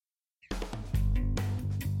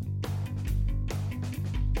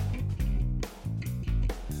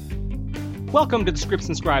Welcome to the Scripts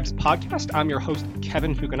and Scribes podcast. I'm your host,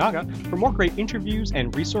 Kevin Fukunaga. For more great interviews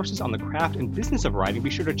and resources on the craft and business of writing, be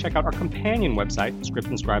sure to check out our companion website,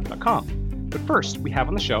 scriptandscribes.com. But first, we have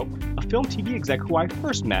on the show a film TV exec who I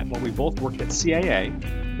first met when we both worked at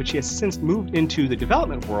CAA, but she has since moved into the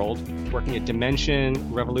development world, working at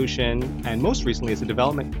Dimension, Revolution, and most recently as a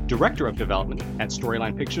development director of development at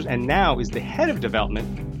Storyline Pictures, and now is the head of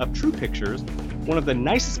development of True Pictures, one of the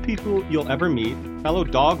nicest people you'll ever meet, fellow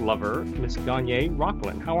dog lover, Miss Donyea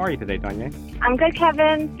Rochlin. How are you today, Donyea? I'm good,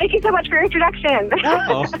 Kevin. Thank you so much for your introduction.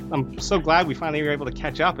 Oh, I'm so glad we finally were able to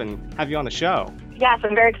catch up and have you on the show. Yes,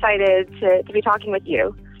 I'm very excited to be talking with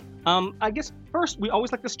you. I guess first, we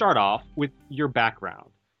always like to start off with your background.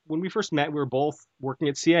 When we first met, we were both working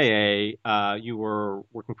at CAA. You were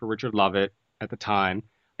working for Richard Lovett at the time,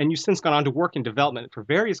 and you've since gone on to work in development for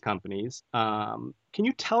various companies. Can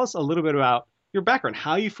you tell us a little bit about your background,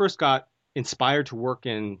 how you first got inspired to work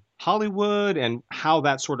in Hollywood and how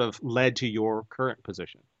that sort of led to your current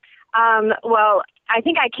position? Well, I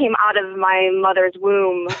think I came out of my mother's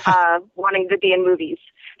womb wanting to be in movies.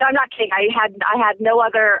 No, I'm not kidding. I had no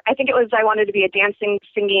other. I think it was I wanted to be a dancing,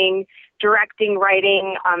 singing, directing,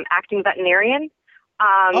 writing, acting veterinarian.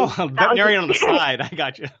 Veterinarian on the side. I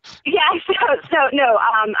got you. Yeah. So no.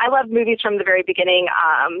 I loved movies from the very beginning,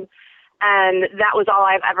 and that was all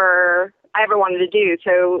I ever wanted to do.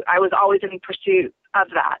 So I was always in pursuit of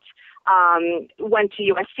that. Went to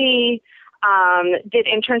USC. Did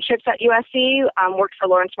internships at USC, worked for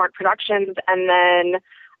Lawrence Smart Productions, and then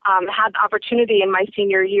had the opportunity in my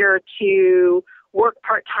senior year to work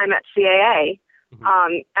part-time at CAA,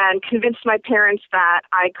 and convinced my parents that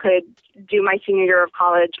I could do my senior year of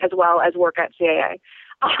college as well as work at CAA.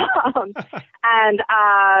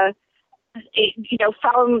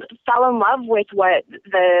 Fell in love with what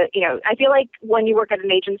I feel like when you work at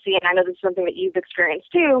an agency, and I know this is something that you've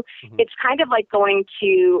experienced too, it's kind of like going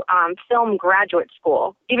to film graduate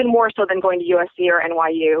school, even more so than going to USC or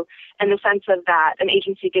NYU, in the sense of that an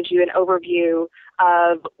agency gives you an overview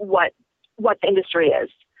of what the industry is.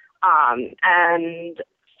 And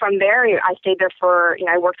from there, I stayed there for,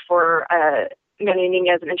 I worked for many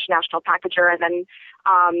as an international packager, and then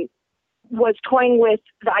was toying with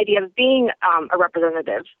the idea of being a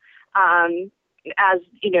representative. As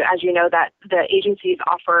you know, that the agencies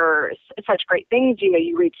offer such great things.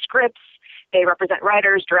 You read scripts, they represent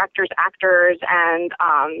writers, directors, actors, and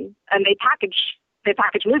they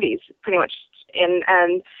package movies pretty much.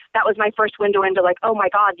 And that was my first window into like, oh my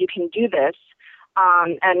God, you can do this.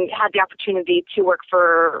 And had the opportunity to work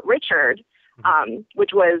for Richard,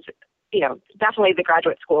 which was definitely the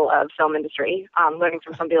graduate school of film industry, learning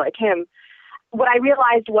from somebody like him. What I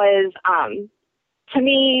realized was, to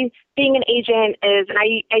me, being an agent is, and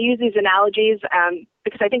I use these analogies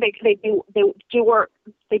because I think they do work,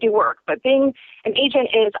 but being an agent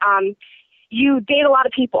is, you date a lot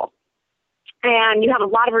of people and you have a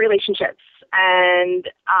lot of relationships. And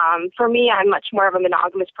for me, I'm much more of a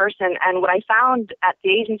monogamous person. And what I found at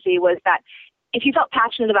the agency was that if you felt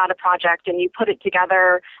passionate about a project and you put it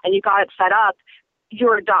together and you got it set up, you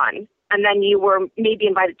were done. And then you were maybe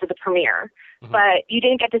invited to the premiere. But you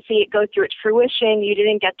didn't get to see it go through its fruition. You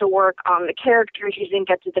didn't get to work on the characters. You didn't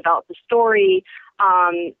get to develop the story.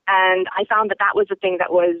 And I found that was the thing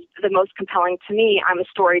that was the most compelling to me. I'm a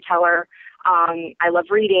storyteller. I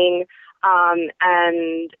love reading.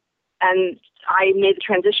 And I made the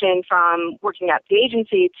transition from working at the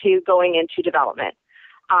agency to going into development.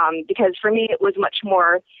 Because for me, it was much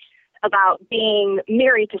more about being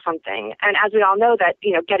married to something. And as we all know that,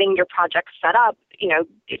 getting your project set up,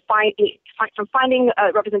 from finding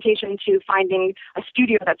a representation to finding a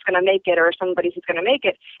studio that's going to make it or somebody who's going to make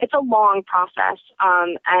it, it's a long process.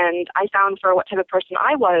 And I found for what type of person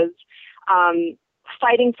I was,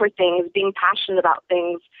 fighting for things, being passionate about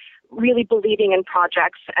things, really believing in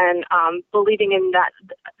projects and believing in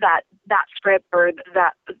that script or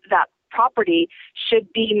that property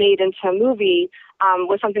should be made into a movie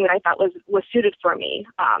was something that I thought was suited for me.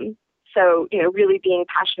 So, really being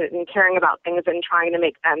passionate and caring about things and trying to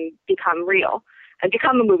make them become real and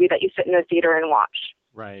become a movie that you sit in a theater and watch.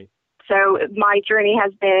 Right. So my journey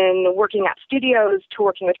has been working at studios to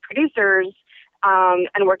working with producers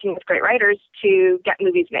and working with great writers to get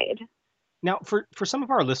movies made. Now, for some of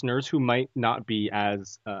our listeners who might not be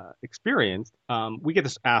as experienced, we get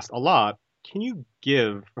this asked a lot. Can you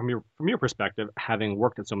give, from your perspective, having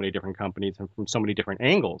worked at so many different companies and from so many different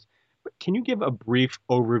angles, can you give a brief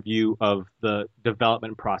overview of the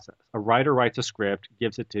development process? A writer writes a script,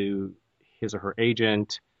 gives it to his or her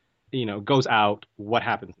agent, goes out. What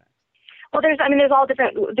happens next? Well, there's all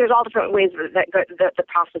different ways that the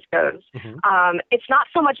process goes. It's not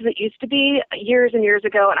so much as it used to be years and years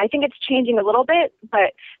ago, and I think it's changing a little bit.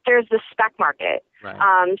 But there's the spec market.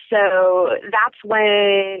 Right. So that's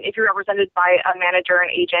when, if you're represented by a manager or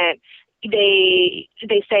an agent, they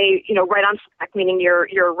say, write on spec, meaning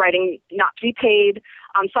you're writing not to be paid.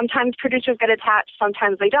 Sometimes producers get attached,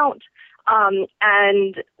 sometimes they don't.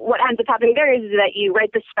 And what ends up happening there is that you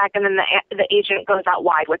write the spec and then the agent goes out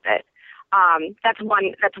wide with it. That's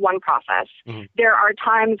one process. There are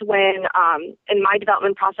times when, in my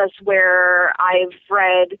development process, where I've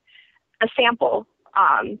read a sample.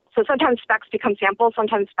 So sometimes specs become samples,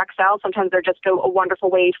 sometimes specs sell, sometimes they're just a wonderful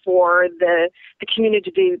way for the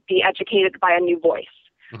community to be educated by a new voice.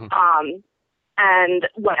 And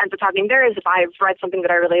what ends up happening there is if I've read something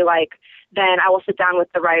that I really like, then I will sit down with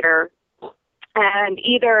the writer, and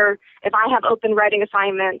either if I have open writing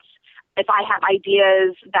assignments, if I have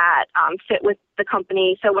ideas that fit with the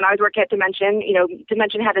company. So when I was working at Dimension,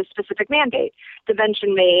 Dimension had a specific mandate.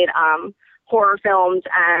 Dimension made horror films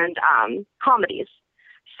and comedies.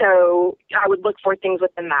 So I would look for things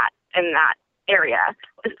within in that area.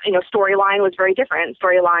 Storyline was very different.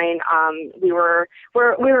 Storyline, we were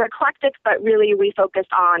eclectic, but really we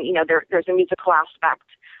focused on, there's a musical aspect,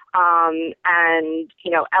 and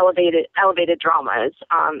elevated dramas,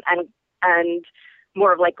 and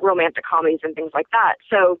more of like romantic comedies and things like that.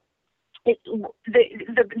 So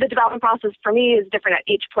the development process for me is different at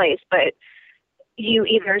each place, but you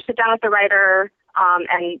either sit down with the writer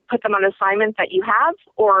and put them on an assignment that you have,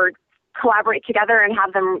 or collaborate together and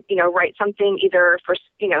have them, write something either for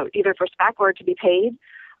spec or to be paid.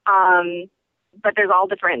 But there's all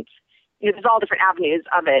different avenues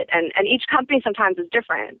of it, and each company sometimes is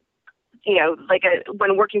different.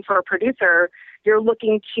 When working for a producer, you're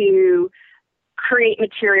looking to create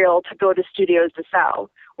material to go to studios to sell.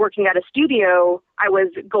 Working at a studio, I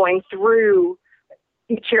was going through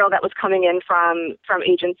material that was coming in from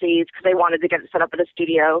agencies because they wanted to get it set up at a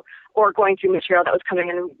studio, or going through material that was coming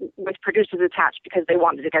in with producers attached because they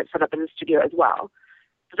wanted to get it set up in the studio as well.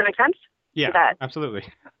 Does that make sense? Yeah, absolutely.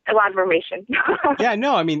 A lot of information. Yeah,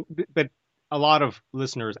 no, but a lot of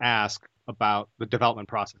listeners ask about the development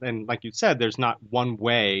process. And like you said, there's not one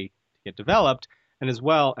way to get developed. And as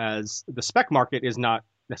well as the spec market is not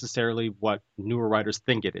necessarily what newer writers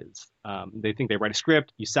think it is. They think they write a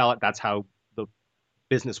script, you sell it, that's how the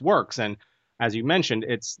business works. And as you mentioned,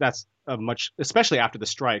 that's a much, especially after the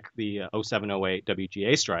strike, the 07-08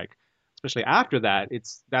 WGA strike, especially after that,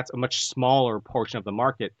 that's a much smaller portion of the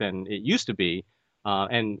market than it used to be.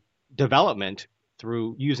 And development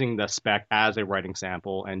through using the spec as a writing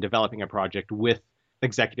sample and developing a project with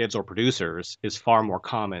executives or producers is far more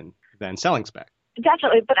common than selling spec.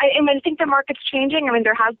 Definitely, but I think the market's changing.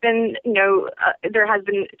 There has been,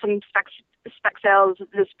 some spec sales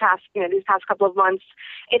these past couple of months.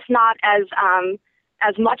 It's not as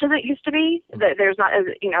much as it used to be. There's not,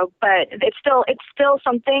 but it's still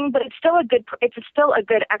something. But it's still a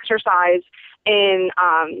good exercise in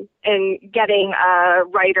getting a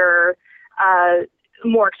writer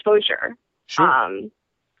more exposure. Sure.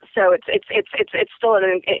 So it's still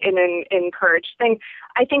an encouraged thing.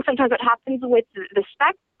 I think sometimes what happens with the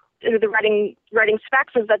spec, the writing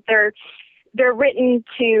specs, is that they're written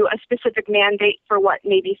to a specific mandate for what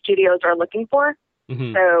maybe studios are looking for.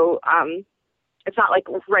 So it's not like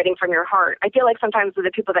writing from your heart. I feel like sometimes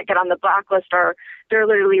the people that get on the blacklist they're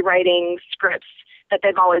literally writing scripts that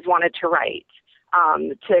they've always wanted to write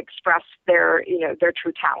to express their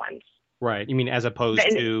true talents. Right. You mean as opposed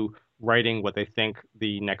to writing what they think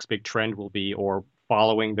the next big trend will be, or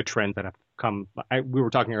following the trends that have come. We were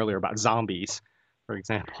talking earlier about zombies, for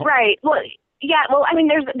example. Right. Well, yeah. Well, I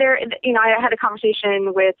had a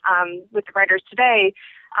conversation with the writers today.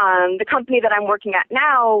 The company that I'm working at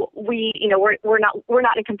now, we're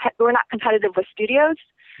not competitive with studios.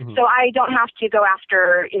 So I don't have to go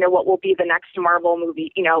after, what will be the next Marvel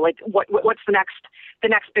movie, what's the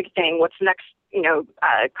next big thing, what's the next,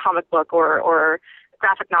 comic book or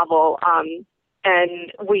graphic novel,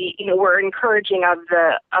 and we're encouraging of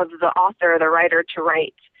the author, the writer, to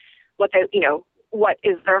write what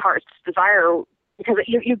is their heart's desire, because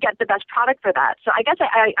you get the best product for that. So I guess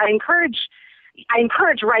I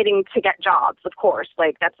encourage writing to get jobs, of course.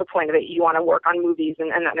 Like, that's the point of it. You want to work on movies, and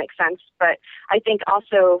that makes sense. But I think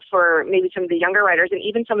also for maybe some of the younger writers, and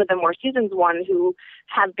even some of the more seasoned ones who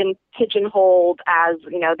have been pigeonholed as,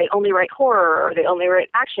 they only write horror or they only write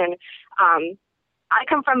action, I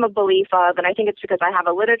come from a belief of, and I think it's because I have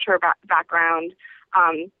a literature background,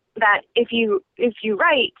 that if you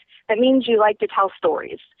write, that means you like to tell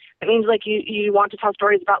stories. It means like you want to tell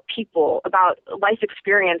stories about people, about life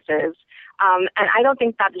experiences, and I don't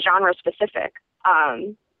think that's genre specific.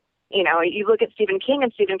 You look at Stephen King,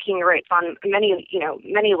 and Stephen King writes on many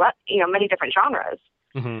different genres.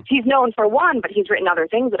 Mm-hmm. He's known for one, but he's written other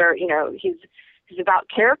things that are, he's about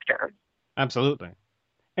character. Absolutely.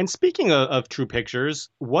 And speaking of True Pictures,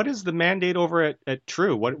 what is the mandate over at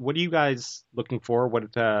True? What are you guys looking for?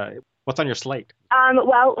 What's on your slate?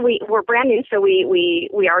 Well, we're brand new, so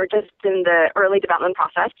we are just in the early development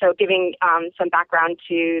process. So giving some background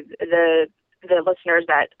to the listeners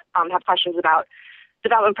that have questions about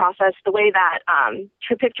development process, the way that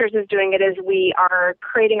True Pictures is doing it is we are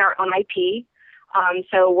creating our own IP.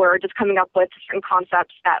 So we're just coming up with certain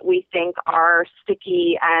concepts that we think are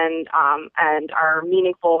sticky and are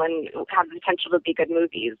meaningful and have the potential to be good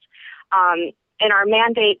movies. In our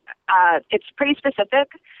mandate, it's pretty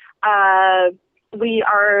specific. We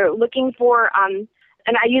are looking for, and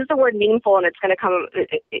I use the word meaningful, and it's going to come,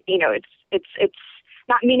 it's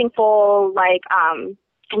not meaningful like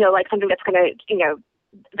something that's going to,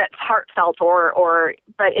 that's heartfelt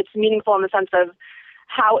but it's meaningful in the sense of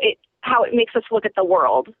how it makes us look at the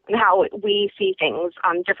world and how we see things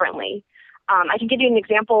differently. I can give you an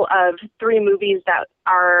example of 3 movies that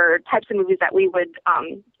are types of movies that we would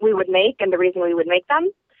make, and the reason we would make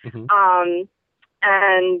them. Mm-hmm.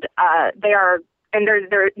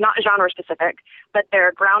 They're not genre specific, but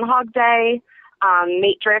they're Groundhog Day,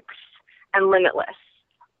 Matrix, and Limitless.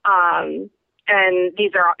 And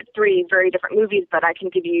these are 3 very different movies, but I can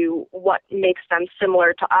give you what makes them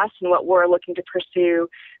similar to us and what we're looking to pursue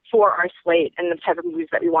for our slate and the type of movies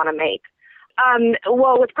that we want to make.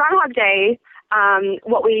 Well, with Groundhog Day,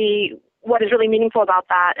 what is really meaningful about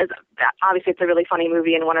that is that obviously it's a really funny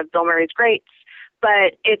movie and one of Bill Murray's greats,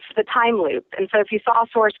 but it's the time loop. And so if you saw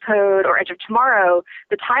Source Code or Edge of Tomorrow,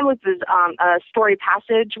 the time loop is a story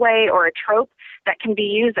passageway or a trope that can be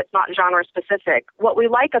used that's not genre specific. What we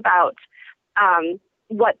like about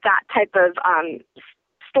what that type of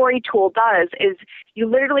story tool does is you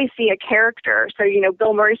literally see a character. So,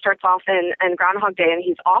 Bill Murray starts off in Groundhog Day and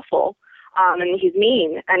he's awful, and he's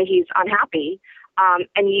mean and he's unhappy.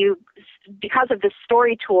 And because of this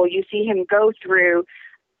story tool, you see him go through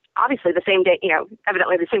obviously the same day,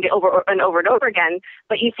 evidently the same day over and over and over again,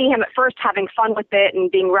 but you see him at first having fun with it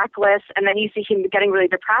and being reckless, and then you see him getting really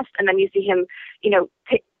depressed, and then you see him,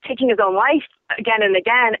 taking his own life again and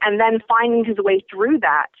again, and then finding his way through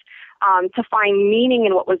that, to find meaning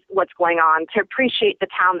in what's going on, to appreciate the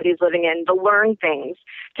town that he's living in, to learn things,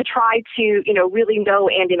 to try to, really know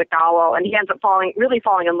Andie MacDowell, and he ends up falling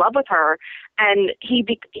in love with her, and he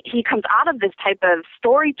comes out of this type of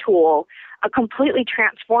story tool a completely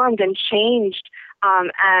transformed and changed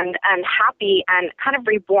and happy and kind of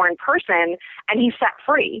reborn person, and he's set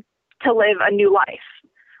free to live a new life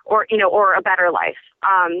or a better life.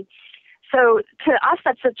 So to us,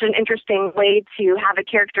 that's such an interesting way to have a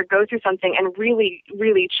character go through something and really,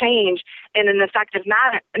 really change in an effective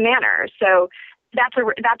manner. So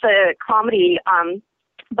that's a comedy,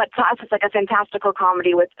 but to us, it's like a fantastical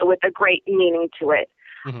comedy with a great meaning to it.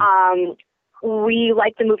 Mm-hmm. We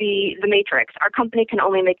like the movie The Matrix. Our company can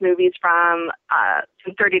only make movies from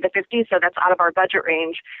 30 to 50, so that's out of our budget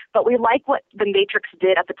range. But we like what The Matrix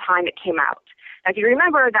did at the time it came out. Now, if you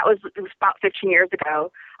remember, it was about 15 years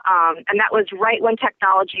ago, and that was right when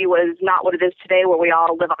technology was not what it is today, where we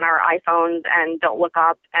all live on our iPhones and don't look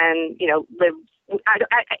up and live.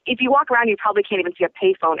 If you walk around, you probably can't even see a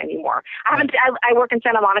payphone anymore. I work in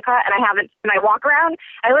Santa Monica, and I walk around,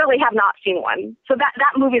 I literally have not seen one. So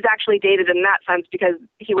that movie is actually dated in that sense because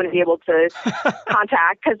he wouldn't be able to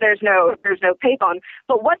contact because there's no payphone.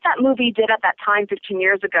 But what that movie did at that time 15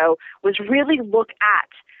 years ago was really look at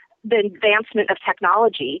the advancement of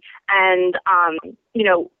technology and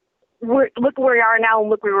look where we are now and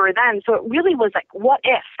look where we were then. So it really was like, what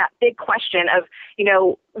if, that big question of,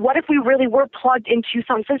 what if we really were plugged into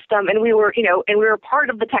some system and we were, and we were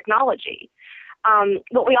part of the technology.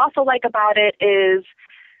 What we also like about it is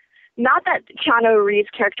not that Keanu Reeves'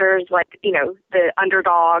 character is like, the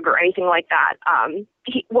underdog or anything like that.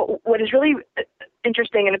 What is really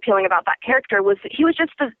interesting and appealing about that character was he was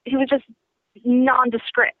just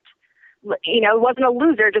nondescript. It wasn't a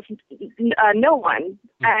loser, just no one.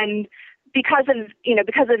 And because of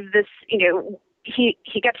this,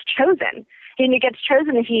 he gets chosen. And he gets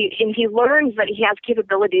chosen, and he learns that he has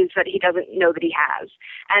capabilities that he doesn't know that he has.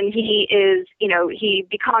 And he is,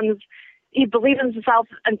 he believes in himself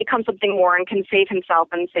and becomes something more and can save himself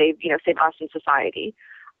and save us in society.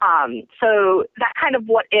 So that kind of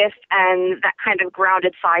what if and that kind of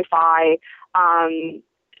grounded sci-fi,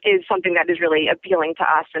 is something that is really appealing to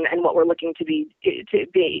us and what we're looking to be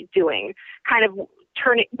doing. Kind of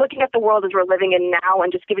looking at the world as we're living in now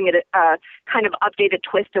and just giving it a kind of updated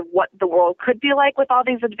twist of what the world could be like with all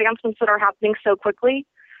these advancements that are happening so quickly.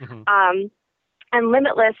 Mm-hmm. And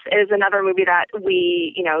Limitless is another movie that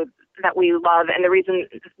we love, and the reason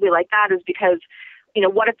we like that is because,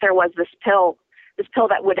 what if there was this pill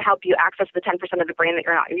that would help you access the 10% of the brain that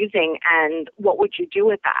you're not using, and what would you do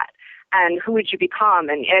with that? And who would you become?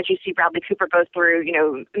 And as you see, Bradley Cooper goes through,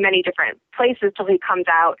 many different places till he comes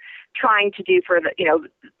out trying to do for the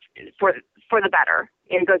better,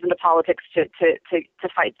 and goes into politics to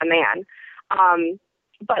fight the man.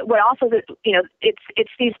 But what also,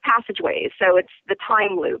 it's these passageways. So it's the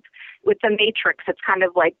time loop. With the Matrix, it's kind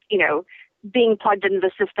of like, being plugged into the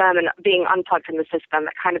system and being unplugged from the system,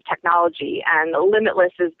 that kind of technology. And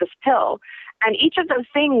Limitless is this pill. And each of those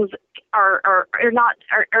things are not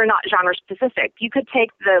genre specific. You could take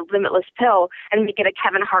the Limitless pill and make it a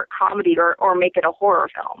Kevin Hart comedy or make it a horror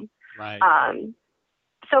film. Right.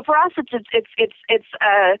 So for us, it's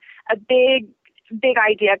a big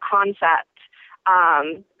idea concept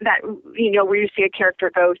that where you see a character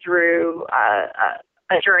go through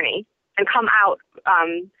a journey and come out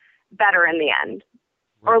better in the end,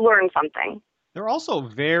 or learn something. There are also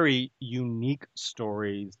very unique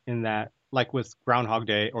stories in that, like with Groundhog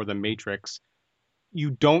Day or The Matrix,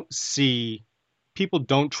 people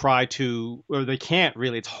don't try to, or they can't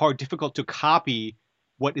really, it's difficult to copy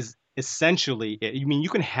what is essentially it. I mean, you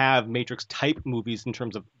can have Matrix type movies in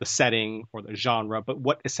terms of the setting or the genre, but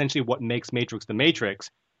what makes Matrix The Matrix,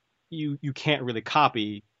 you can't really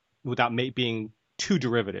copy without being too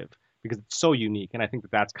derivative, because it's so unique. And I think that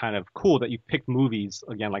that's kind of cool that you picked movies,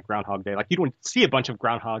 again, like Groundhog Day. Like, you don't see a bunch of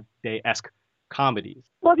Groundhog Day-esque comedies.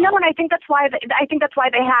 Well, no, and I think that's why they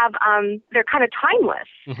have they're kind of timeless,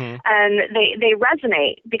 mm-hmm. and they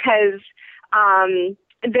resonate because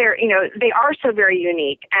they are so very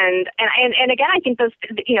unique. And again, I think those,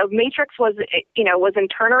 Matrix was in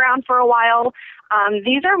turnaround for a while.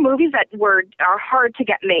 These are movies that are hard to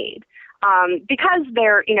get made. Because they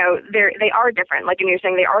are different, like you're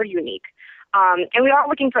saying, they are unique, and we are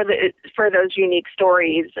looking for those unique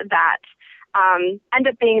stories that end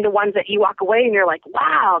up being the ones that you walk away and you're like,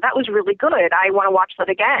 wow, that was really good. I want to watch that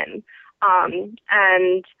again.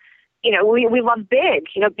 And we love Big.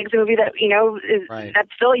 Big's a movie that is right. That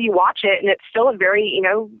still, you watch it and it's still a very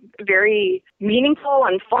very meaningful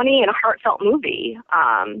and funny and heartfelt movie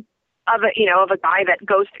of a guy that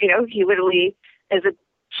goes he literally is a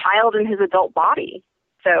child in his adult body.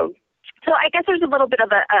 So I guess there's a little bit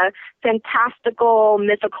of a fantastical,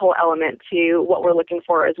 mythical element to what we're looking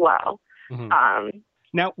for as well. Mm-hmm.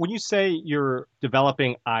 Now, when you say you're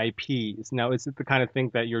developing IPs, now is it the kind of thing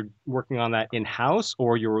that you're working on that in-house,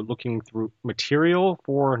 or you're looking through material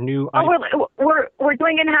for new IPs? We're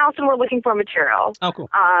doing in-house, and we're looking for material. Oh, cool.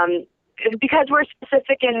 Because we're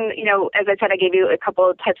specific in, as I said, I gave you a couple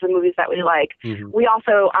of types of movies that we like. Mm-hmm. We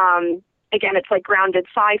also again, it's like grounded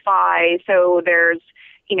sci-fi, so there's,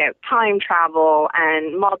 time travel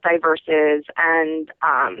and multiverses and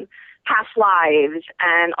past lives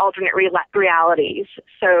and alternate realities.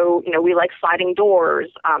 So, we like sliding doors,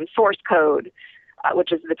 source code,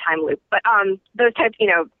 which is the time loop. But those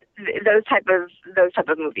type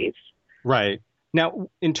of movies. Right. Now,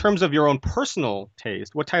 in terms of your own personal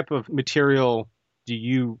taste, what type of material do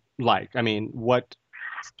you like? I mean, what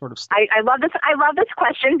sort of stuff? I love this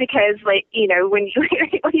question because, like, when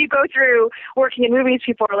you go through working in movies,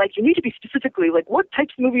 people are like, you need to be specifically like, what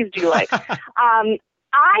types of movies do you like?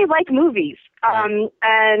 I like movies, and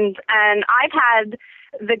I've had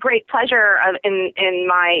the great pleasure of in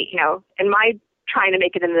my trying to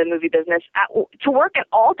make it in the movie business to work at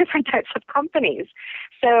all different types of companies.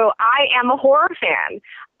 So I am a horror fan.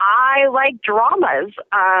 I like dramas.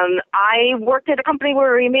 I worked at a company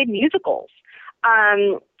where we made musicals.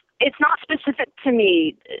 It's not specific to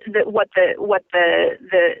me what the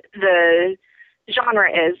genre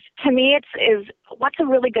is. To me, it's what's a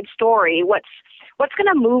really good story. What's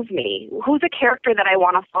going to move me? Who's a character that I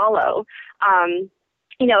want to follow? And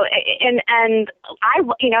I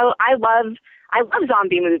love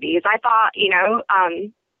zombie movies. I thought,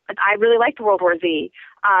 I really liked World War Z.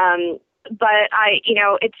 But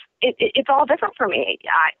it's all different for me.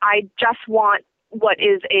 I just want what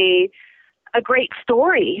is a great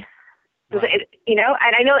story, right. And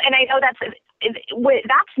I know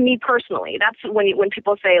that's me personally. That's when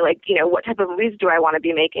people say, like, what type of movies do I want to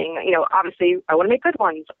be making? Obviously I want to make good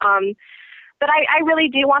ones. But I really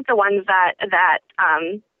do want the ones that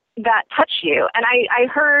that touch you. And I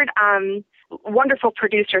heard wonderful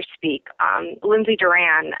producers speak, Lindsay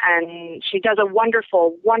Duran, and she does a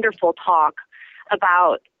wonderful, wonderful talk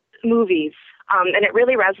about movies. And it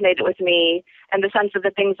really resonated with me in the sense of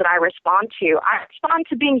the things that I respond to. I respond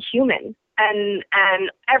to being human. And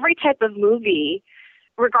every type of movie,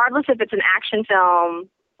 regardless if it's an action film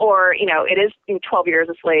or, it is 12 Years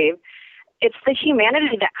a Slave, it's the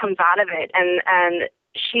humanity that comes out of it. And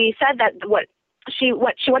she said that she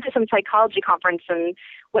went to some psychology conference, and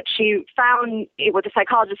what she found, what the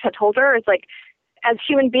psychologist had told her, is like, as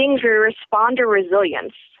human beings, we respond to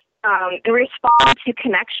resilience, and respond to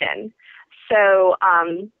connection. So,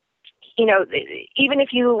 even if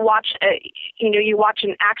you watch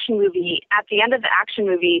an action movie, at the end of the action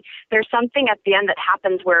movie, there's something at the end that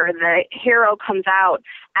happens where the hero comes out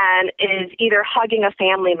and is either hugging a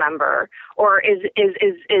family member or is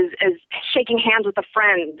shaking hands with a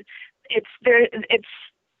friend. It's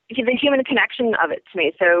the human connection of it to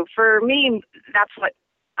me. So for me, that's what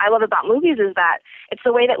I love about movies, is that it's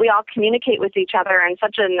the way that we all communicate with each other in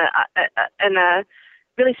such in a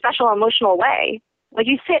really special, emotional way. Like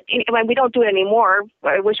you sit, when we don't do it anymore,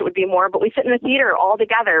 I wish it would be more, but we sit in the theater all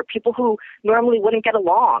together, people who normally wouldn't get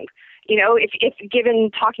along, if given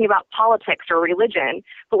talking about politics or religion,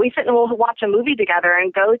 but we sit and we'll watch a movie together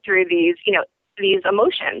and go through these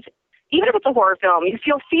emotions. Even if it's a horror film, you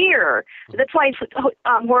feel fear. That's why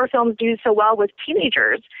horror films do so well with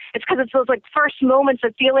teenagers. It's because it's those like first moments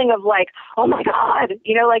of feeling of like, oh my God,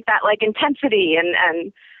 like that, like intensity.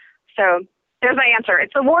 And so there's my answer.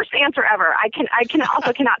 It's the worst answer ever. I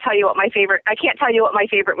also cannot tell you what my favorite. I can't tell you what my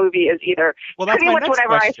favorite movie is either. Well, that's my next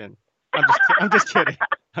question. I'm just kidding.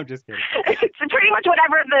 It's pretty much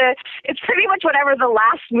whatever the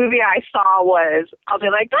last movie I saw was. I'll be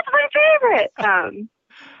like, that's my favorite.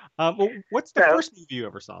 Well, what's the first movie you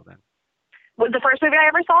ever saw then? Was the first movie I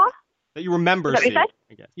ever saw? That you remember seeing? I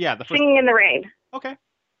guess. Yeah, the first. Singing in the Rain. Okay.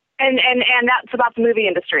 And that's about the movie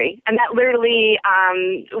industry. And that literally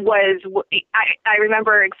was, I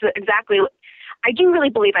remember exactly, I do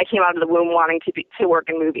really believe I came out of the womb wanting to work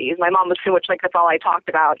in movies. My mom was pretty much like, that's all I talked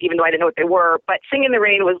about, even though I didn't know what they were. But Singing in the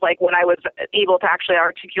Rain was like when I was able to actually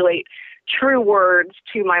articulate true words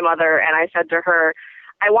to my mother. And I said to her,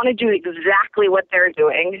 I want to do exactly what they're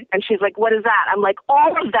doing. And she's like, what is that? I'm like,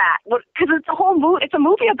 all of that. Because it's a whole movie. It's a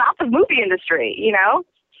movie about the movie industry,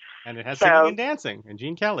 And it has singing and dancing, and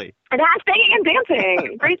Gene Kelly. It has singing and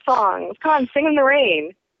dancing. Great songs. Come on, Sing in the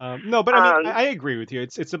Rain. No, but I mean, I agree with you.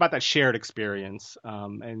 It's about that shared experience,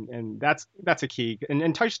 and that's a key.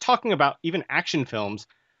 And just talking about even action films,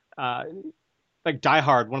 like Die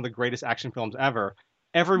Hard, one of the greatest action films ever.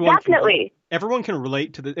 Everyone can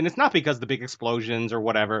relate to and it's not because of the big explosions or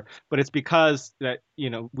whatever, but it's because that,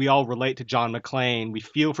 we all relate to John McClane. We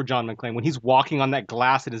feel for John McClane. When he's walking on that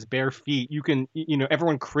glass at his bare feet, you can,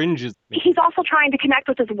 everyone cringes. He's also trying to connect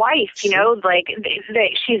with his wife, like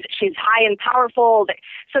she's high and powerful.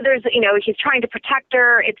 So there's, he's trying to protect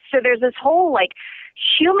her. So there's this whole like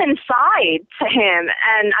human side to him,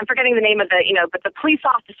 and I'm forgetting the name of but the police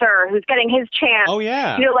officer who's getting his chance. Oh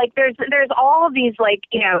yeah. Like there's all of these like,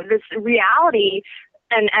 this reality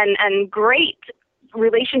and great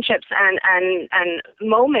relationships and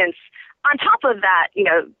moments. On top of that,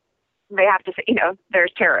 they have to say,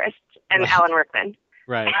 there's terrorists and right. Alan Rickman.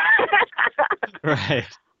 Right. Right.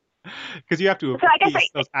 Because you have to appease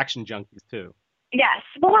those action junkies too. Yes,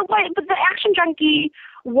 but the action junkie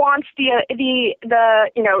wants the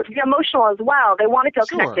emotional as well. They want to feel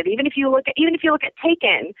connected. Even if you look at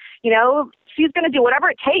Taken, she's going to do whatever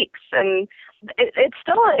it takes, and it's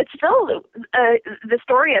still the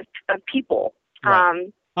story of people.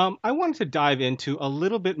 Right. I wanted to dive into a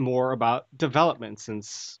little bit more about development,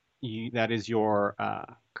 since that is your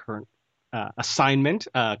current assignment,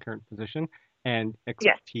 current position, and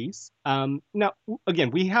expertise. Yes. Now,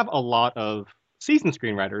 again, we have a lot of seasoned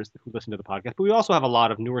screenwriters who listen to the podcast, but we also have a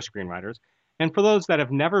lot of newer screenwriters. And for those that have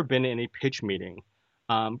never been in a pitch meeting,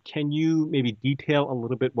 can you maybe detail a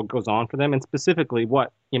little bit what goes on for them? And specifically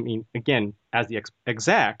again, as the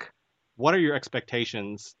exec, what are your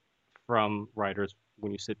expectations from writers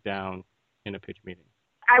when you sit down in a pitch meeting?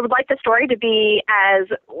 I would like the story to be as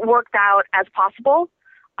worked out as possible.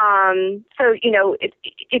 So,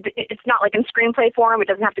 it's not like in screenplay form. It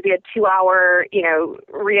doesn't have to be a 2-hour,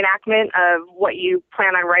 reenactment of what you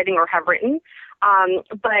plan on writing or have written.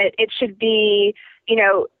 But it should be,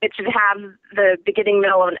 it should have the beginning,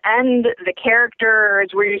 middle, and end, the characters,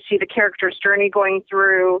 where you see the character's journey going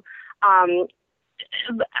through.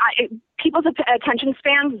 People's attention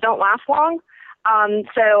spans don't last long.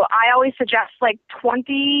 So I always suggest like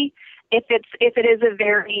 20, if it is a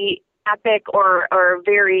very epic or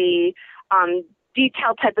very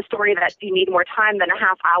detailed type of story that you need more time than a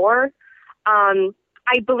half hour.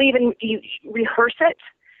 I believe in you rehearse it,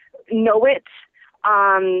 know it,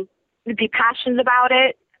 be passionate about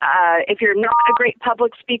it. If you're not a great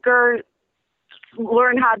public speaker,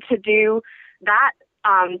 learn how to do that.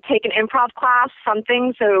 Take an improv class,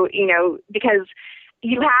 something. So, because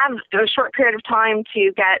you have a short period of time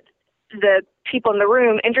to get the people in the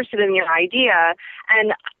room interested in your idea,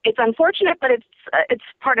 and it's unfortunate, but it's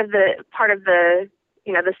part of the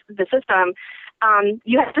the system.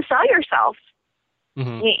 You have to sell yourself.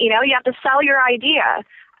 Mm-hmm. You have to sell your idea,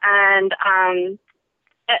 and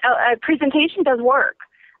a presentation does work.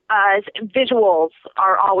 Visuals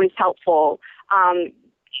are always helpful.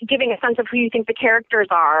 Giving a sense of who you think the characters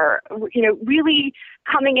are, really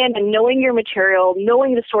coming in and knowing your material,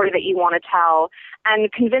 knowing the story that you want to tell,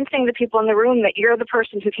 and convincing the people in the room that you're the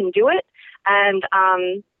person who can do it. And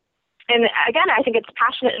again, I think it's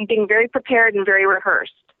passionate and being very prepared and very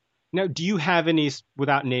rehearsed. Now, do you have any,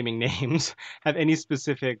 without naming names, have any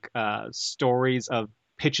specific stories of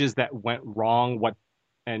pitches that went wrong?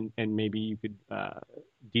 And maybe you could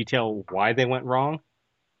detail why they went wrong?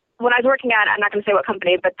 When I was working at, I'm not going to say what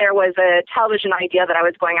company, but there was a television idea that I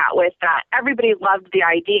was going out with that everybody loved the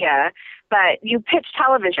idea, but you pitch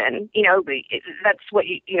television, that's what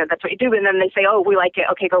you do. And then they say, oh, we like it.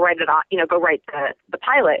 Okay, go write it on, go write the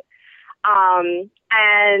pilot.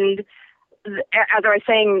 And as I was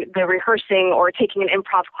saying, the rehearsing or taking an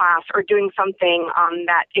improv class or doing something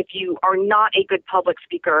that if you are not a good public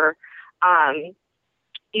speaker,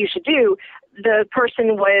 you should do. The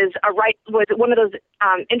person was one of those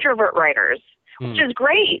introvert writers, which is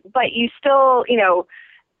great, but you still,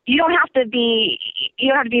 you don't have to be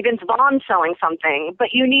Vince Vaughn selling something, but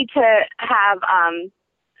you need to have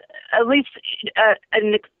at least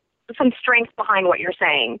some strength behind what you're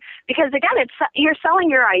saying, because again, you're selling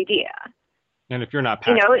your idea. And if you're not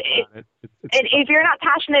passionate about it, if you're not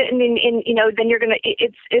passionate, then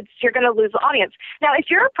you're gonna lose the audience. Now, if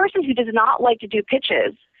you're a person who does not like to do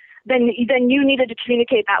pitches, then you needed to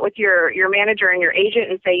communicate that with your manager and your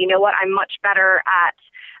agent and say, you know what, I'm much better at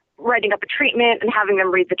writing up a treatment and having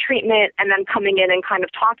them read the treatment and then coming in and kind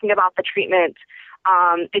of talking about the treatment.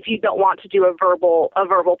 If you don't want to do a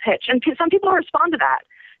verbal pitch, and some people respond to that.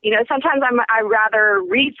 Sometimes I rather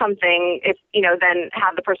read something than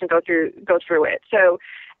have the person go through it. So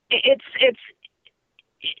it's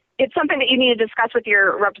something that you need to discuss with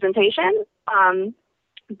your representation.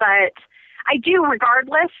 But I do,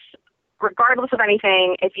 regardless of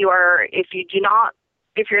anything, if you're not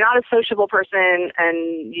a sociable person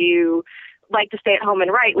and you like to stay at home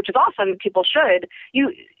and write, which is awesome, people should,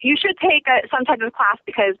 you should take some type of class,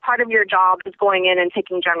 because part of your job is going in and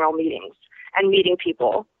taking general meetings and meeting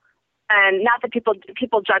people. And not that people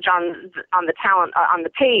judge on the talent on the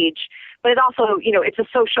page, but it also, it's a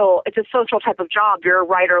social type of job. You're a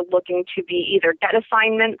writer looking to be either get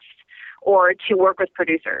assignments or to work with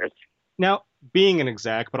producers. Now, being an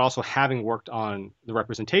exec, but also having worked on the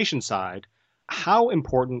representation side, how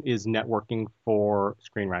important is networking for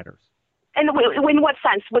screenwriters? And in what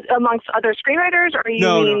sense? Amongst other screenwriters, or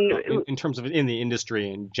No, in terms of in the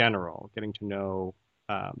industry in general, getting to know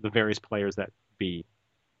the various players that be.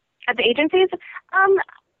 At the agencies,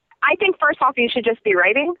 I think first off, you should just be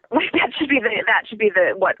writing. That should be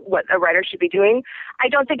what a writer should be doing. I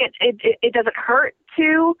don't think it doesn't hurt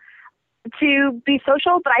to be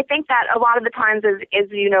social, but I think that a lot of the times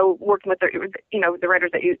is working with the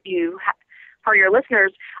writers that you for your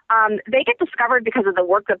listeners, they get discovered because of the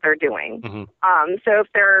work that they're doing. Mm-hmm. So if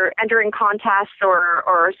they're entering contests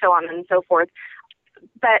or so on and so forth.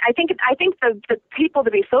 But I think the people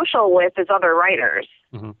to be social with is other writers.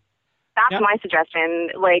 Mm-hmm. That's my suggestion.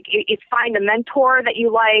 Like, if find a mentor that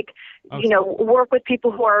you like, work with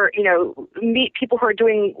people who are, meet people who are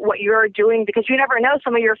doing what you're doing, because you never know,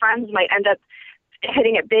 some of your friends might end up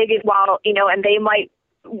hitting it big while, and they might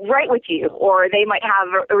write with you, or they might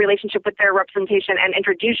have a relationship with their representation and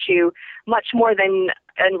introduce you much more than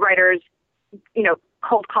writers,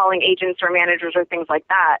 cold calling agents or managers or things like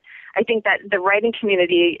that. I think that the writing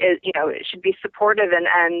community is, it should be supportive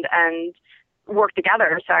and work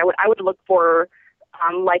together. So I would look for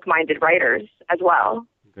like-minded writers as well.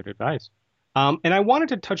 Good advice. And I wanted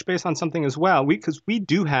to touch base on something as well, because we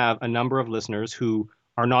do have a number of listeners who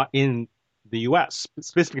are not in the U.S.,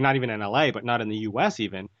 specifically not even in L.A., but not in the U.S.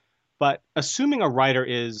 even. But assuming a writer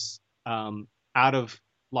is out of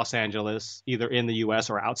Los Angeles, either in the U.S.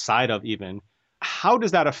 or outside of even, how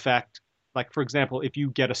does that affect, like, for example, if you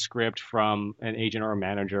get a script from an agent or a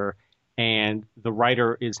manager and the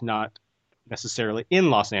writer is not necessarily in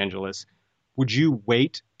Los Angeles, would you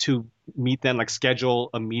wait to meet them, like schedule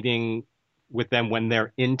a meeting with them when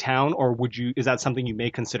they're in town, or is that something you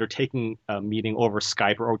may consider taking a meeting over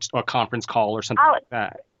Skype or a conference call or something like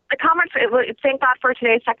that? The conference, thank God for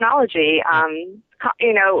today's technology.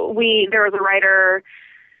 There was a writer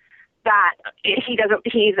that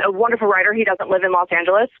he's a wonderful writer. He doesn't live in Los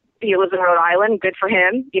Angeles. He lives in Rhode Island. Good for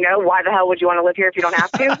him. Why the hell would you want to live here if you don't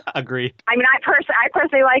have to? Agreed. I mean, I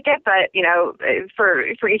personally like it, but,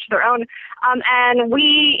 for each their own. And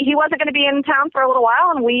he wasn't going to be in town for a little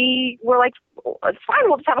while, and we were like, it's fine.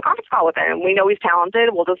 We'll just have a conference call with him. We know he's talented.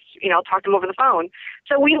 We'll just, talk to him over the phone.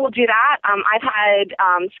 So we will do that. I've had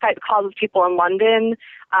Skype calls with people in London.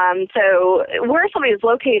 So where somebody is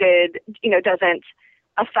located, doesn't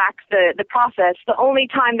affect the process. The only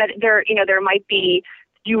time that there might be,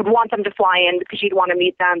 you would want them to fly in because you'd want to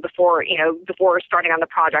meet them before starting on the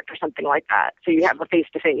project or something like that. So you have a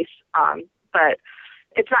face-to-face. But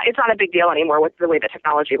it's not a big deal anymore with the way the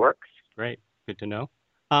technology works. Great. Good to know.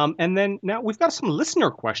 And then now we've got some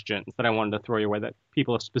listener questions that I wanted to throw your way that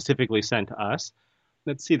people have specifically sent to us.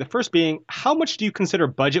 Let's see. The first being, how much do you consider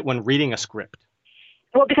budget when reading a script?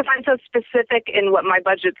 Well, because I'm so specific in what my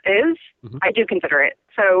budget is, I do consider it.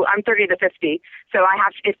 So I'm 30 to 50. So I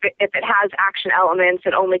have, if it has action elements,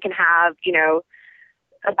 it only can have,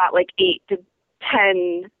 about like 8 to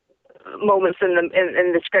 10 moments in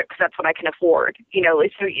the script, because that's what I can afford. So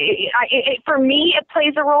for me, it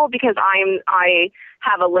plays a role because I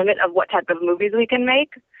have a limit of what type of movies we can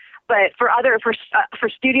make. But for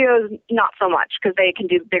studios, not so much, because they can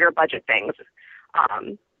do bigger budget things.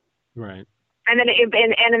 Right. And then,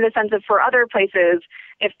 and in the sense of for other places,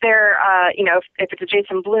 if they're, if it's a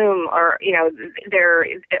Jason Blum or,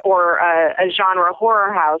 or a genre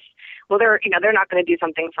horror house, well, they're not going to do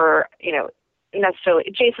something for, necessarily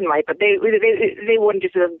Jason might, but they wouldn't do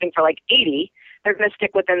something for like 80. They're going to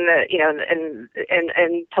stick within the,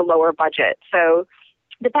 and to lower budget. So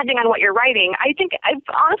depending on what you're writing, I think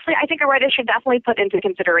a writer should definitely put into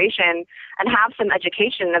consideration and have some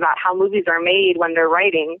education about how movies are made when they're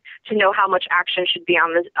writing, to know how much action should be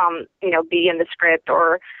on be in the script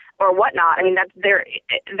or whatnot. I mean, there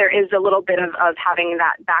is a little bit of having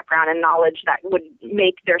that background and knowledge that would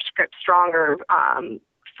make their script stronger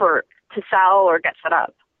to sell or get set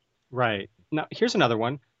up. Right. Now, here's another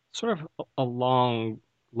one, sort of a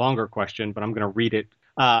longer question, but I'm going to read it.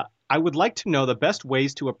 I would like to know the best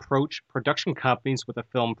ways to approach production companies with a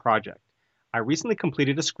film project. I recently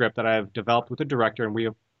completed a script that I have developed with a director, and we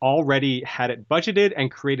have already had it budgeted and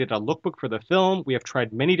created a lookbook for the film. We have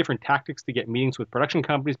tried many different tactics to get meetings with production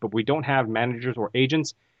companies, but we don't have managers or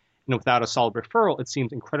agents. And without a solid referral, it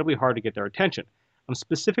seems incredibly hard to get their attention. I'm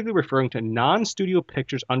specifically referring to non-studio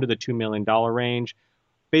pictures under the $2 million range.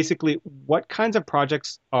 Basically, what kinds of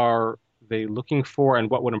projects are they looking for, and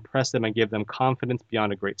what would impress them and give them confidence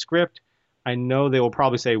beyond a great script? I know they will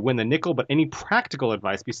probably say win the nickel, but any practical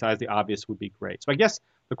advice besides the obvious would be great. So I guess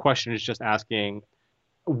the question is just asking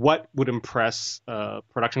what would impress a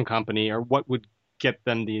production company, or what would get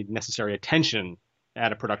them the necessary attention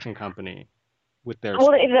at a production company with their.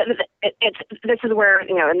 Well, this is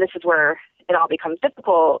where it all becomes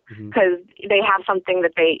difficult, because they have something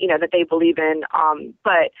that they believe in,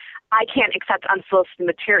 but I can't accept unsolicited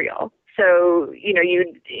material. So,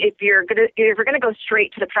 if you're gonna go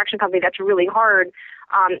straight to the production company, that's really hard.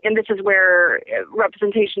 And this is where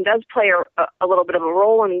representation does play a little bit of a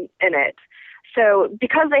role in it. So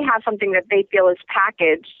because they have something that they feel is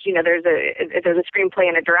packaged, there's a screenplay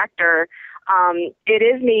and a director, it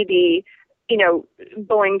is maybe,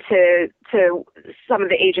 going to some of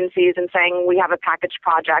the agencies and saying, we have a package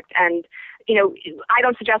project. And, I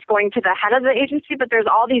don't suggest going to the head of the agency, but there's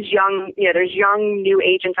all these there's young new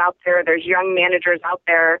agents out there. There's young managers out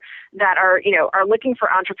there that are looking for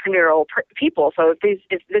entrepreneurial people. So if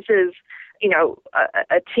this is,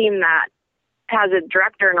 a team that has a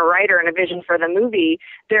director and a writer and a vision for the movie,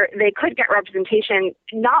 they could get representation,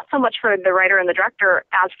 not so much for the writer and the director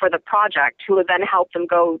as for the project, who would then help them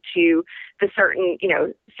go to the certain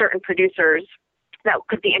producers that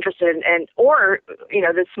could be interested in, or,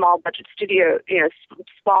 the small budget studios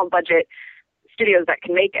that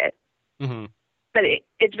can make it. Mm-hmm. But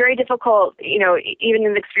it's very difficult, even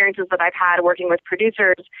in the experiences that I've had working with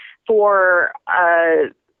producers, for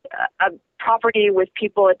a property with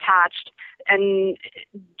people attached and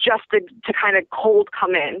just to kind of cold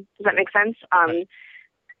come in. Does that make sense?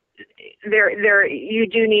 There you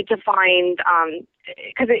do need to find,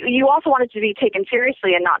 because you also want it to be taken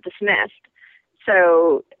seriously and not dismissed.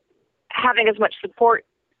 So having as much support,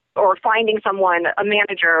 or finding someone, a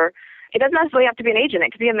manager, it doesn't necessarily have to be an agent.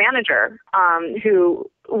 It could be a manager who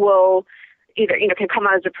will, either, can come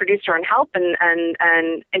on as a producer and help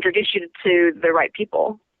and introduce you to the right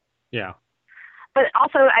people. Yeah. But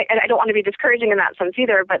also, I don't want to be discouraging in that sense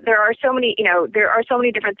either, but there are so many,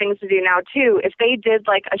 different things to do now too. If they did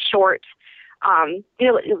like a short,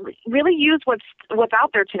 really use what's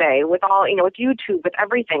out there today with all, with YouTube, with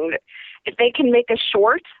everything. If they can make a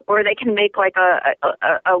short, or they can make like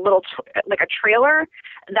a little, like a trailer,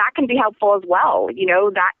 that can be helpful as well.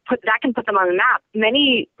 That can put them on the map.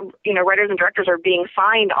 Many, writers and directors are being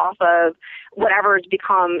signed off of whatever has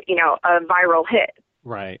become, a viral hit.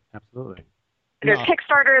 Right. Absolutely. There's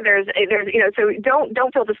Kickstarter. There's so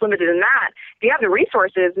don't feel just limited in that. If you have the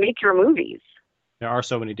resources, make your movies. There are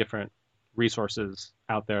so many different resources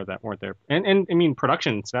out there that weren't there, and I mean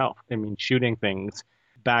production itself. I mean shooting things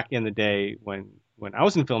back in the day when I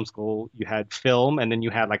was in film school, you had film, and then you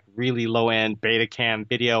had like really low end Betacam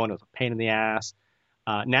video, and it was a pain in the ass.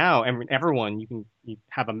 Now, I mean, everyone you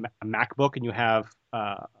have a MacBook and you have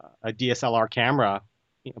a DSLR camera,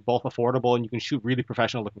 both affordable, and you can shoot really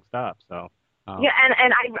professional looking stuff. So. Yeah,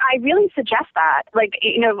 and I really suggest that. Like,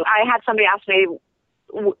 I had somebody ask me,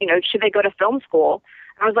 should they go to film school?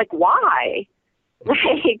 And I was like, why?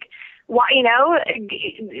 Like, why?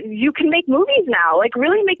 You can make movies now. Like,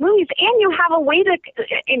 really make movies, and you have a way to,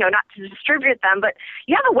 not to distribute them, but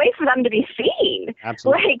you have a way for them to be seen.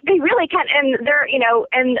 Absolutely. Like, they really can, and they're,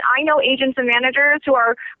 and I know agents and managers who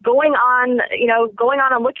are going on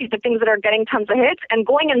and looking for things that are getting tons of hits, and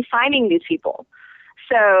going and signing these people.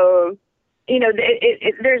 So.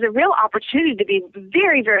 There's a real opportunity to be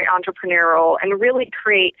very, very entrepreneurial and really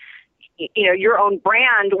create, your own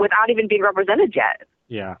brand without even being represented yet.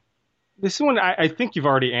 Yeah. This one, I think you've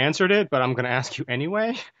already answered it, but I'm going to ask you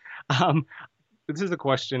anyway. This is a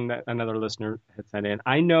question that another listener had sent in.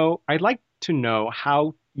 I'd like to know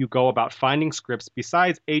how you go about finding scripts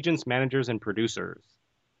besides agents, managers, and producers.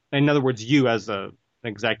 In other words, you as an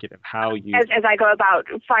executive, how you... As I go about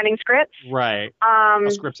finding scripts? Right. How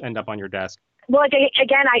scripts end up on your desk. Well, again,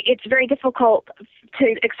 it's very difficult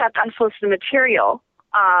to accept unsolicited material.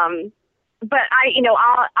 But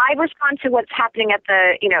I respond to what's happening at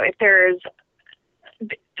the, if there's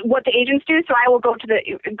what the agents do. So I will go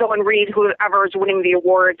and read whoever's winning the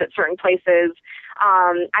awards at certain places.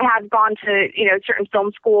 I have gone to, certain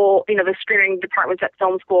film school, the screening departments at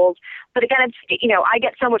film schools. But again, it's, I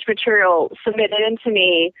get so much material submitted into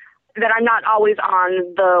me that I'm not always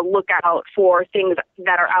on the lookout for things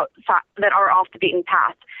that are outside, that are off the beaten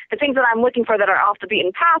path. The things that I'm looking for that are off the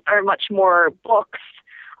beaten path are much more books,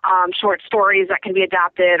 short stories that can be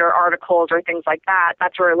adapted, or articles or things like that.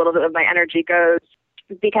 That's where a little bit of my energy goes,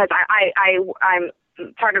 because I'm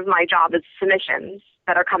part of my job is submissions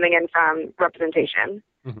that are coming in from representation.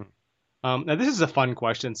 Mm-hmm. Now, this is a fun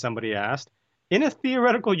question somebody asked. In a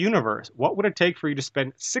theoretical universe, what would it take for you to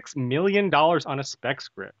spend $6 million on a spec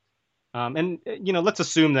script? And let's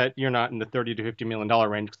assume that you're not in the $30 to $50 million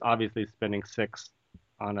range, because obviously spending $6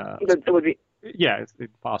 on a... It would be... Yeah, it's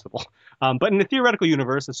impossible. But in a theoretical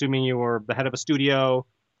universe, assuming you were the head of a studio,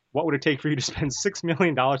 what would it take for you to spend $6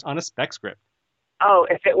 million on a spec script? Oh,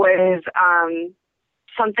 if it was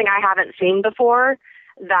something I haven't seen before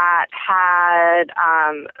that had,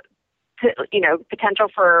 potential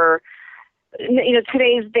for,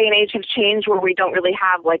 today's day and age has changed where we don't really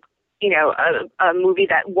have a movie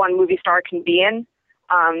that one movie star can be in.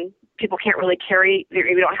 People can't really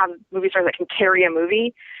we don't have movie stars that can carry a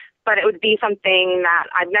movie. But it would be something that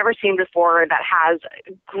I've never seen before that has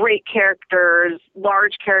great characters,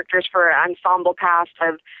 large characters for an ensemble cast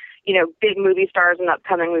of, big movie stars and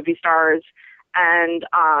upcoming movie stars, and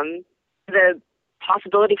the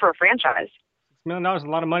possibility for a franchise. $6 million is a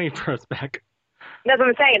lot of money for a spec. That's what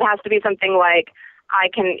I'm saying. It has to be something like I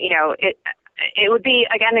can, it would be,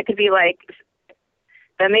 again, it could be like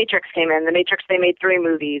The Matrix came in. The Matrix, they made 3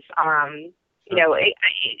 movies. Sure.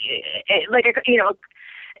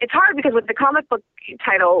 It's hard because with the comic book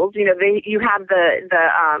titles, you have the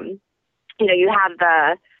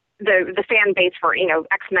fan base for,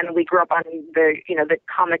 X-Men. We grew up on the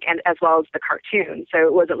comic and as well as the cartoon. So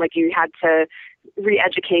it wasn't like you had to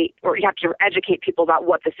re-educate, or you have to educate people about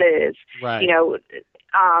what this is. Right.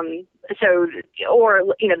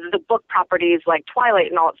 The book properties like Twilight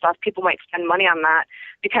and all that stuff, people might spend money on that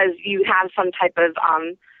because you have some type of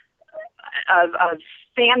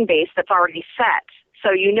fan base that's already set. So,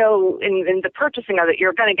 in the purchasing of it,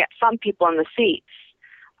 you're going to get some people in the seats.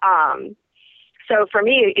 So for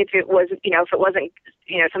me, if it wasn't,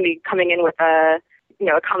 somebody coming in with a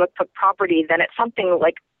comic book property, then it's something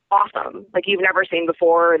like awesome, like you've never seen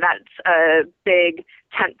before. That's a big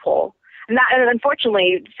tent pole. And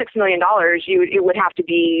unfortunately, $6 million, it would have to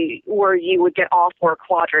be where you would get all 4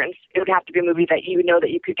 quadrants. It would have to be a movie that you know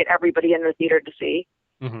that you could get everybody in the theater to see.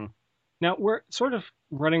 Mm-hmm. Now, we're sort of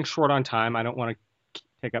running short on time. I don't want to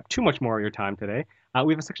take up too much more of your time today.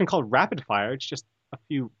 We have a section called Rapid Fire. It's just a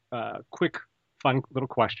few quick, fun little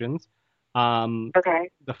questions. Okay.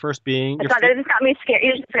 The first being... It just got me scared.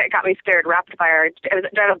 You just got me scared. Rapid fire. Do I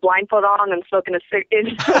have a blindfold on and smoking a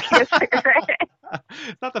cigarette?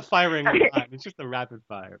 It's not the firing of time. It's just the rapid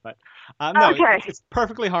fire. But no, okay. It's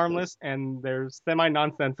perfectly harmless, and they're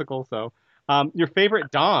semi-nonsensical. So your favorite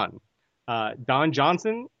Don? Don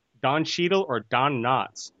Johnson, Don Cheadle, or Don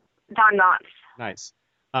Knotts? Don Knotts. Nice.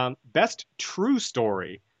 Best true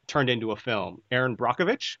story turned into a film? Aaron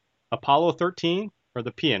Brockovich, Apollo 13, or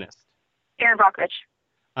The Pianist? Aaron Brockovich.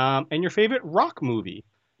 And your favorite rock movie?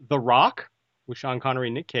 The Rock, with Sean Connery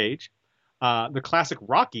and Nick Cage, the classic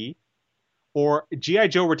Rocky, or G.I.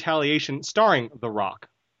 Joe Retaliation starring The Rock?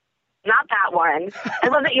 Not that one. I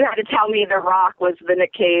love that you had to tell me The Rock was the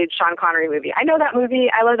Nick Cage, Sean Connery movie. I know that movie.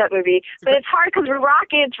 I love that movie. But it's hard because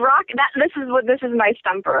this is my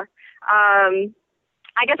stumper. I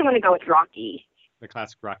guess I'm going to go with Rocky. The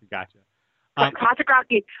classic Rocky, gotcha. Classic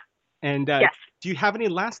Rocky. And yes. Do you have any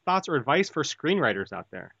last thoughts or advice for screenwriters out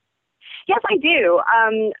there? Yes, I do.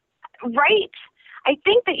 I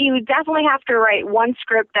think that you definitely have to write one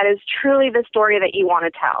script that is truly the story that you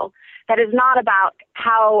want to tell. That is not about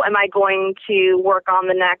how am I going to work on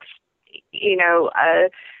the next,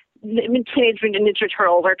 Teenage Mutant Ninja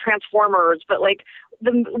Turtles or Transformers, but like,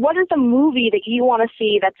 what is the movie that you want to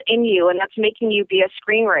see that's in you and that's making you be a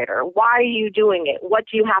screenwriter? Why are you doing it? What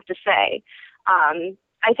do you have to say?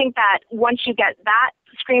 I think that once you get that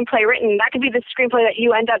screenplay written, that could be the screenplay that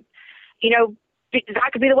you end up,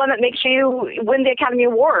 that could be the one that makes you win the Academy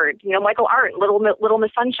Award. Michael Art, Little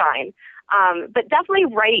Miss Sunshine. But definitely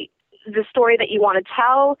write the story that you want to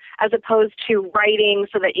tell as opposed to writing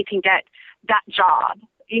so that you can get that job.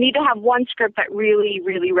 You need to have one script that really,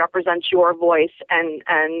 really represents your voice and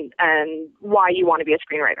why you want to be a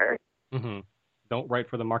screenwriter. Mm-hmm. Don't write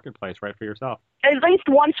for the marketplace, write for yourself. At least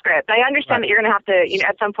one script. I understand that you're going to have to,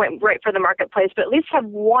 at some point write for the marketplace, but at least have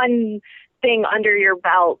one thing under your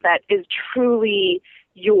belt that is truly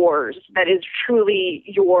yours, that is truly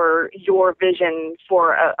your vision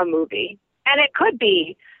for a movie. And it could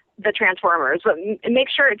be the Transformers, but make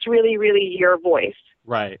sure it's really, really your voice.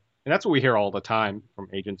 Right. And that's what we hear all the time from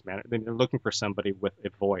agents, man. They're looking for somebody with a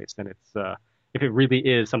voice, and it's if it really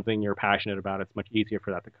is something you're passionate about, it's much easier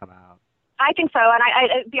for that to come out. I think so, and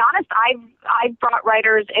I to be honest, I've brought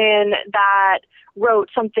writers in that wrote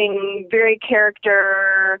something very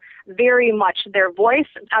character, very much their voice,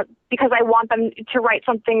 because I want them to write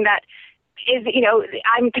something that is,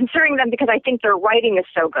 I'm considering them because I think their writing is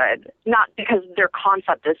so good, not because their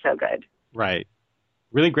concept is so good. Right.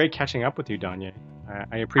 Really great catching up with you, Donyea.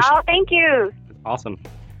 I appreciate it. Oh, thank you. It's awesome.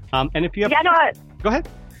 And if you have... Yeah, no, Go ahead.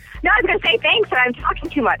 No, I was going to say thanks, and I'm talking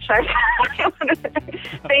too much.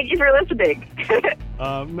 Thank you for listening.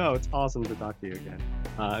 No, it's awesome to talk to you again.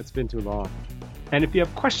 It's been too long. And if you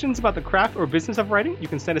have questions about the craft or business of writing, you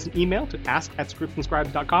can send us an email to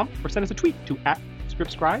ask@scriptsandscribes.com or send us a tweet to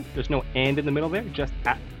 @scriptscribe. There's no and in the middle there, just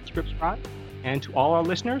 @scriptscribe. And to all our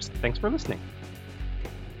listeners, thanks for listening.